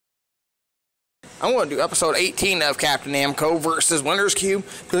I'm going to do episode 18 of Captain Namco Vs Winners Cube.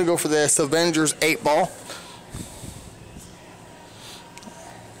 I'm going to go for this Avengers 8-ball.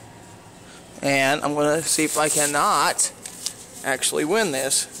 And I'm going to see if I cannot actually win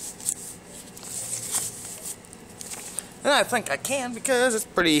this. And I think I can because it's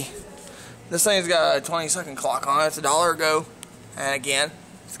pretty... This thing's got a 20-second clock on it. It's $1 ago. And again,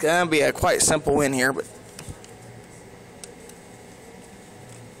 it's going to be a quite simple win here, but...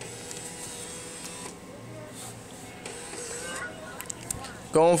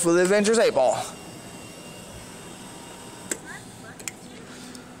 Going for the Avengers 8-ball.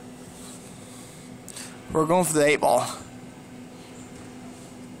 We're going for the 8-ball.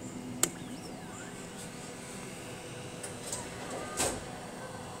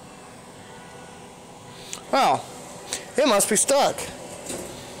 Well, it must be stuck.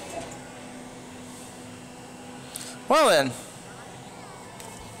 Well then.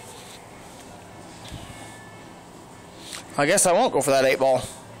 I guess I won't go for that 8-ball.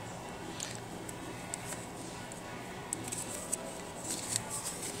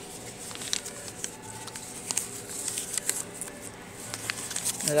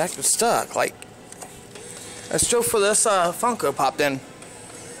 It actually stuck. Like, let's go for this Funko Pop then.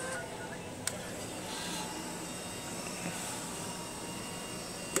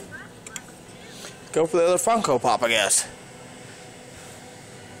 Go for the other Funko Pop, I guess.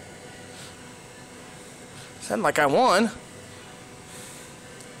 Sounded like I won.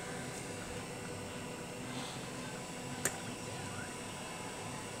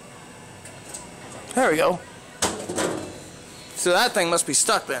 There we go. So that thing must be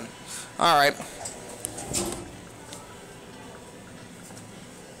stuck then. Alright.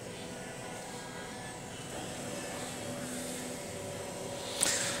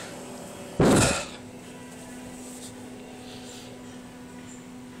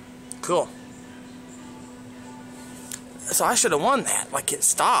 Cool. So I should have won that. Like, it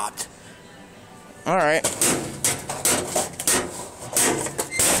stopped. Alright.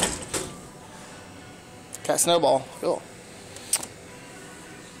 Got snowball. Cool.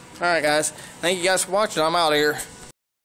 Alright guys, thank you guys for watching. I'm out of here.